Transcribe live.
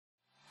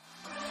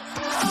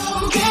Hi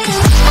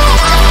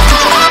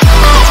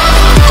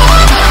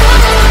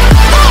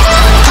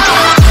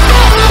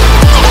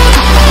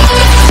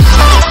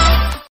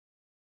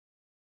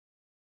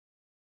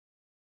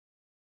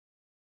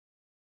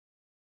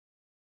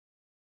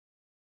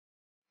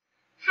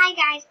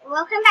guys,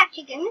 welcome back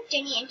to Game with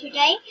Jenny, and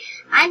today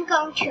I'm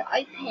going to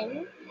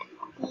open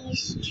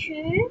these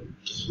two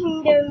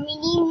Kinder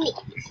Mini Mix.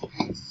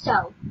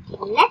 So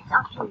let's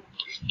open them.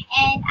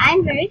 And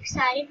I'm very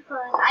excited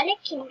because I like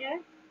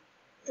Kinder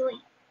Joy.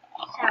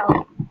 So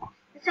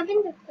let's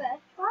open the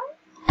first one.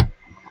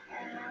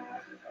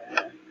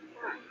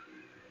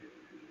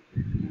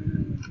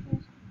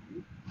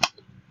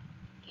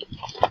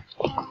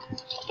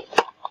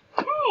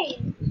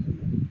 Hey!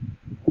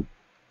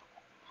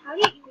 How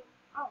do you...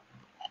 Oh.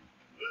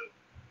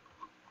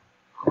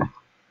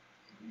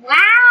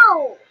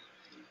 Wow!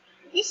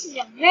 This is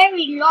a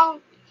very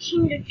long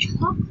Kinder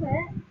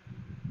chocolate.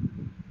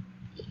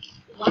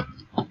 Wow.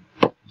 I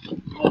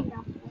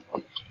love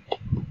it.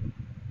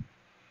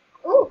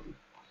 Oh!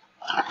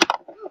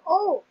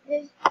 Oh,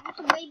 there's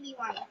a baby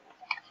one.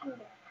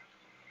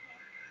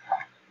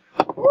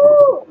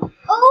 Ooh!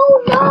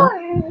 Oh no!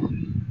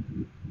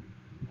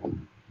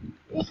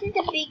 This is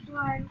the big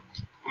one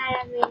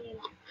that I really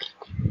like.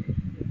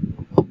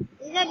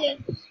 These are the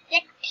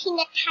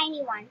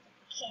tiny ones.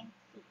 Okay.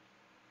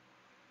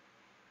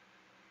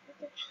 This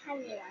is a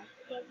tiny one.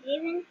 There's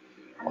even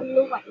a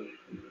blue one.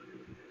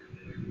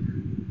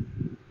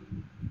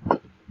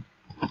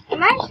 I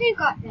actually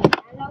got the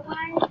yellow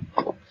one.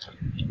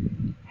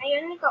 I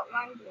only got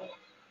one blue.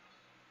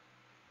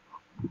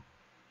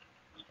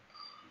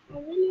 I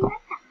really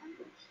like that one.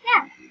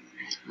 Yeah.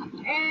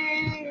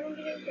 And I'm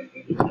going to put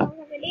this one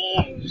over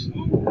there.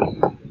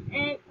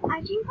 And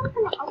I think I'm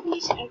going to open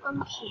this egg on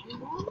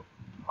camera.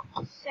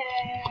 So,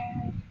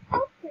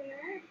 open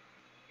it.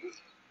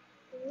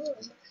 Ooh, it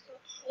looks so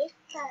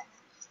tasty.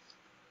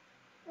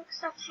 Looks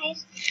so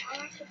tasty. I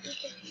like to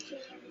eat it here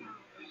now.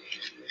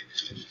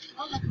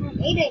 Oh, I can't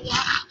eat it yet.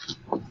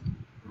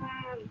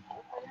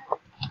 Open it.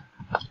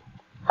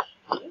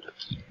 Okay.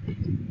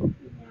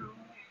 Now,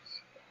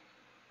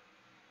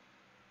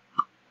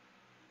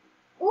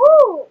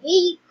 ooh,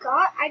 we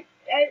got, I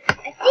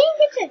think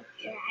it's a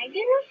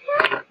dragon or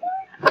something.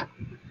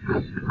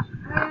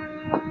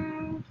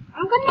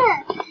 I'm gonna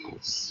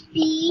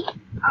speed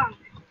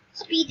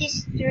this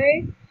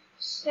through.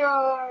 So,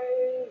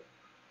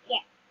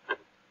 yeah.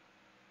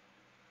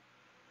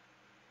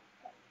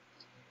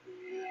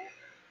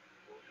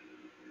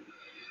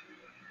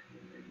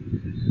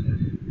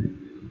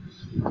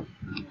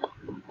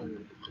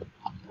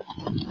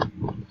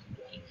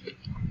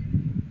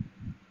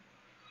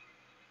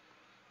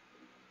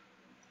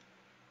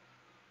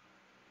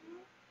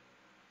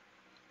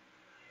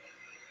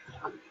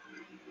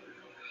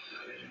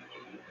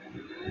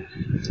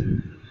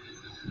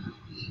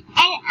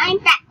 And I'm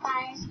back,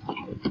 guys.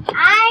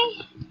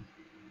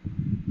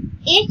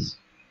 It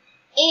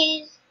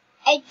is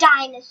a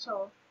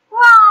dinosaur.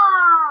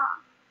 Wow!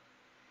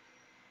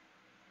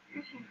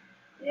 Okay,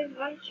 there's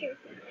one, two,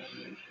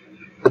 three.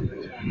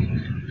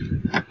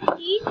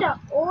 These are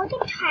all the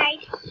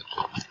types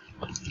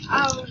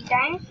of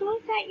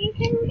dinosaurs that you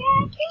can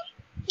get.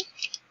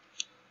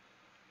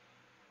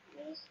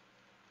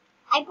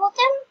 I bought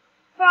them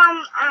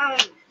from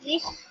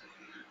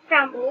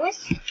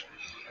Woolworths.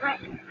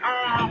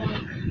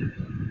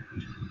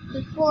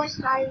 Before I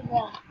started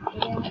the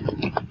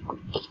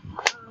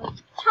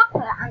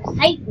chocolate, I'm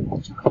saving the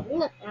chocolate.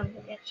 Look, I'm going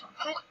to get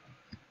chocolate.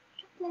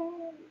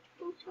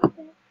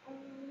 Chocolate.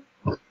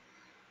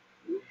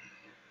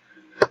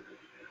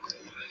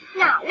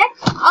 Now,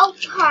 let's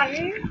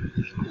open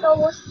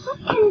the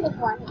second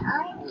one.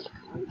 I'm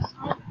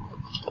excited.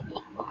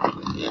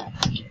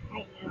 I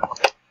know.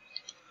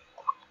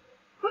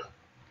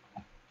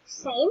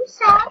 Same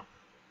stuff.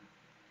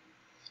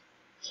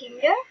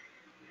 Kinder.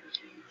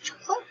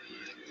 Chocolate.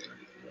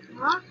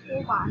 Not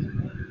too bad.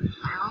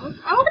 I'm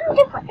gonna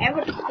do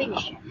forever to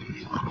finish it.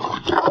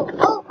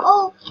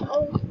 Oh. Okay,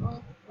 oh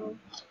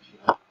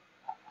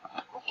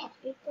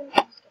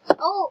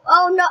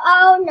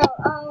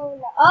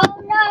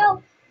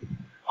no.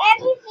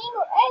 Every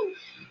single egg.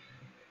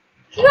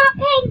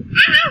 Dropping.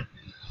 Ah!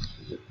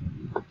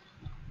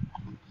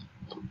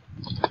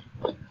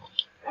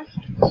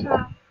 Okay, so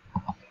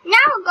now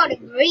I got a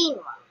green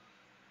one.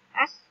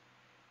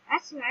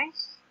 That's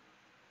nice.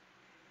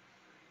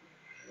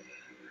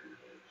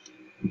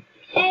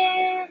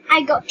 And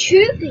I got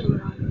two green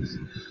ones.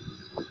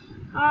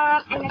 And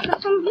I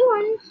got some blue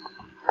ones.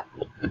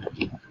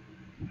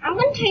 I'm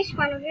gonna taste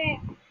one of it.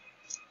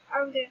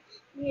 Of the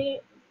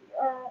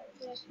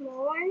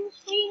small ones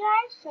for you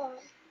guys. So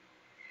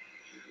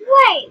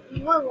wait.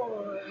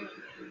 Whoa.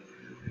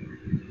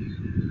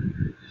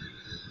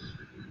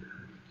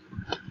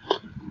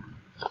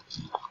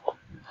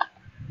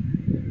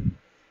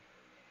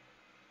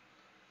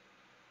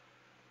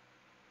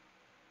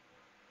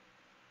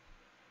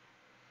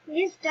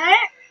 This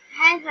dirt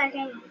has like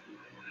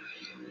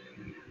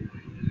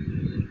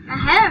I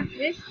haven't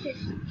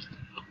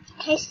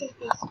tasted this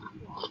before.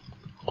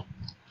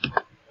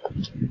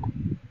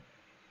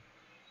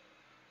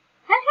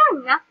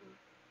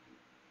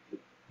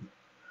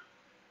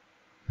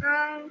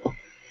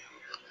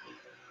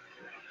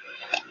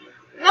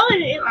 No,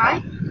 it is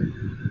right.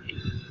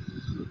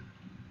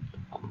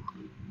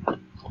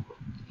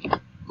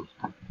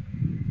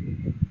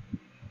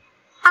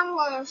 I'm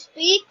gonna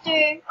speak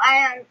through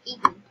while I'm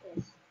eating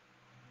this.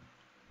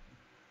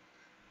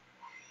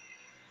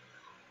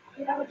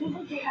 Okay,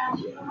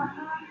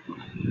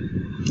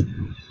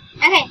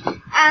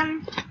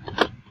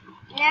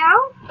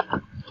 now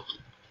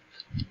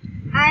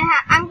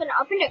I'm gonna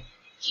open the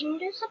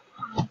Kinder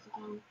Surprise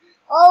again.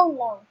 Oh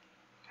no.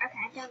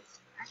 Okay,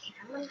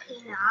 I'm gonna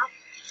clean it up.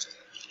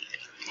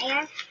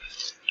 And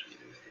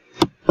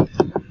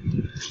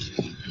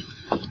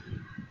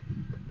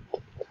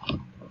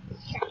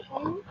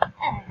second.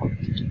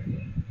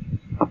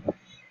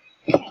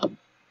 Okay.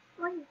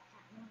 What is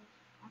that?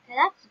 Okay,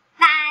 that's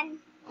fine.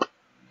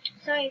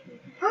 Sorry if you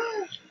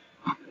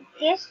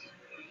this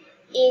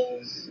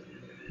is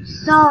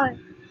so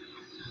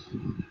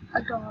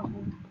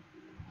adorable.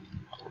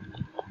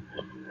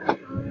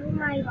 Oh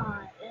my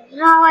god, it's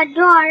so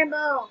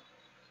adorable.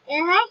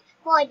 It's like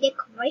for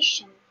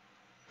decoration.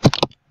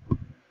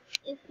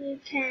 If you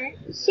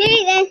can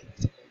see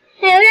this,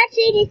 hey, let's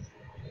see this.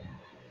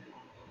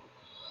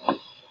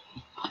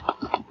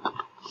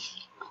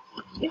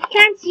 If you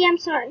can't see, I'm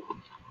sorry.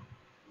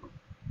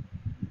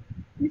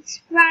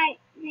 It's right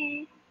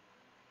there.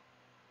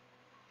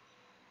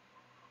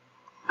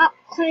 Up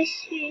close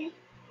here.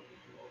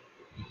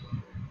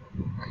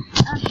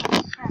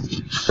 Okay,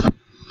 so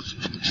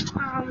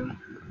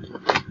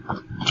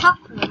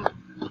chocolate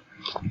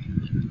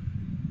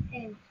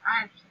and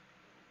I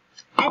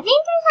think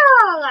these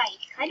are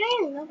like, I don't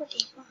even know what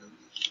these are.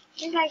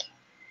 It's like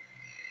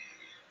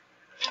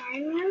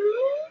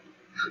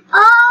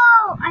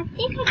oh, I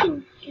think I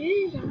can do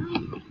that.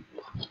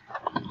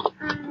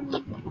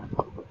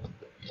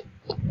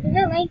 Is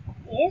it like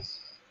this?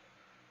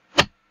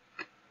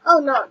 Oh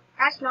no,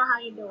 that's not how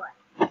you do it.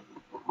 It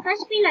has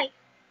to be like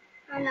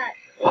that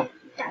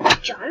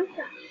jump.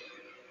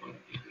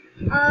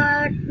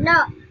 No.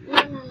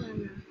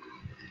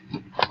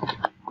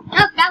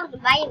 Nope, that was the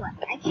right one.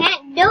 I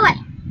can't do it.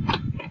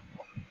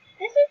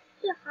 This is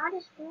the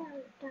hardest thing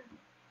I've done.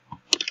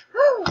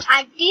 Oh,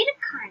 I did it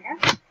kind of.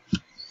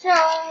 So,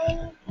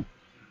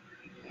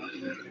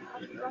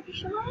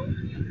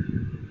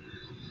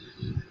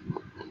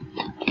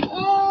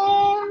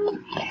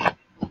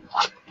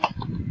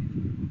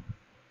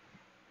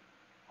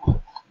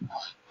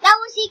 that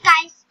was it,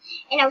 guys.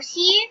 And I'll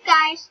see you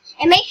guys.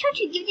 And make sure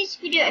to give this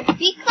video a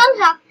big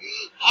thumbs up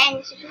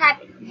and subscribe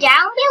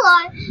down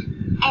below.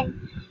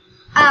 And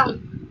bye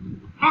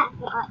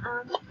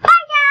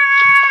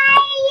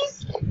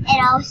guys.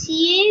 And I'll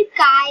see you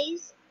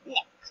guys